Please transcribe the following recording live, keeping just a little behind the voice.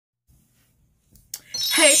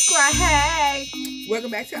Hey squad, hey!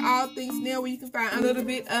 Welcome back to All Things Nele, where you can find a little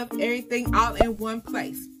bit of everything all in one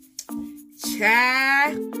place.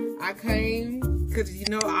 Child, I came because you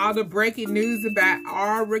know all the breaking news about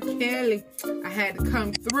r.kelly. I had to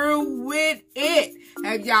come through with it.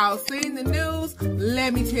 Have y'all seen the news?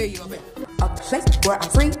 Let me tell you about it. A place where I'm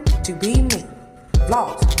free to be me.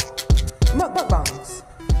 Vlogs, MUKBANGS,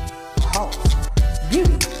 hauls,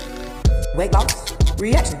 beauty, weight loss,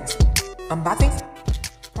 reactions, unboxings.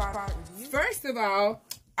 First of all,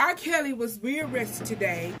 r.kelly was rearrested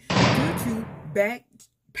today due to back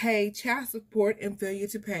pay child support and failure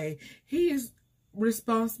to pay. He is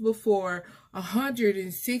responsible for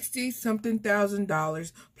 $160-something thousand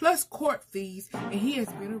plus court fees, and he has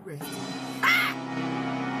been arrested.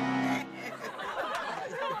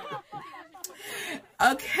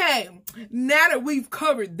 Okay, now that we've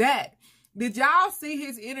covered that, did y'all see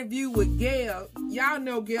his interview with Gail? Y'all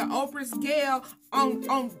know Gail, Oprah's Gail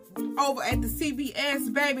on over at the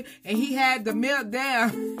CBS, baby, and he had the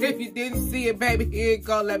meltdown. If you didn't see it, baby, here it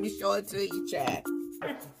go. Let me show it to you, Chad.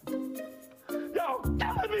 Y'all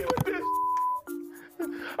killing me with this.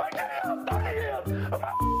 I can't help 30 years of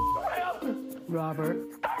my career. Robert.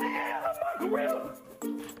 30 years of my career.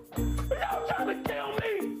 Y'all trying to kill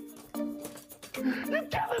me. You're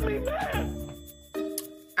killing me, man.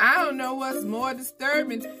 I don't know what's more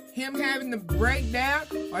disturbing, him having the breakdown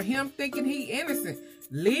or him thinking he innocent.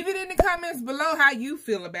 Leave it in the comments below how you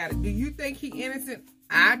feel about it. Do you think he innocent?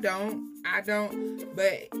 I don't.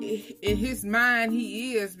 But in his mind,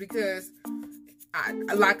 he is, because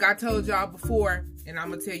like I told y'all before, and I'm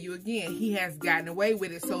going to tell you again, he has gotten away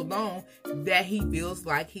with it so long that he feels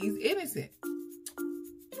like he's innocent.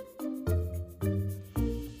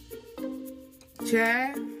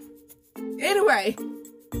 Chad? Anyway,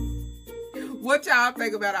 what y'all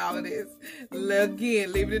think about all of this?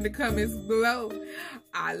 Again, leave it in the comments below.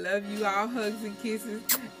 I love you all. Hugs and kisses.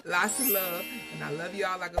 Lots of love. And I love you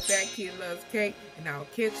all like a fat kid loves cake. And I'll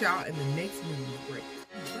catch y'all in the next news break.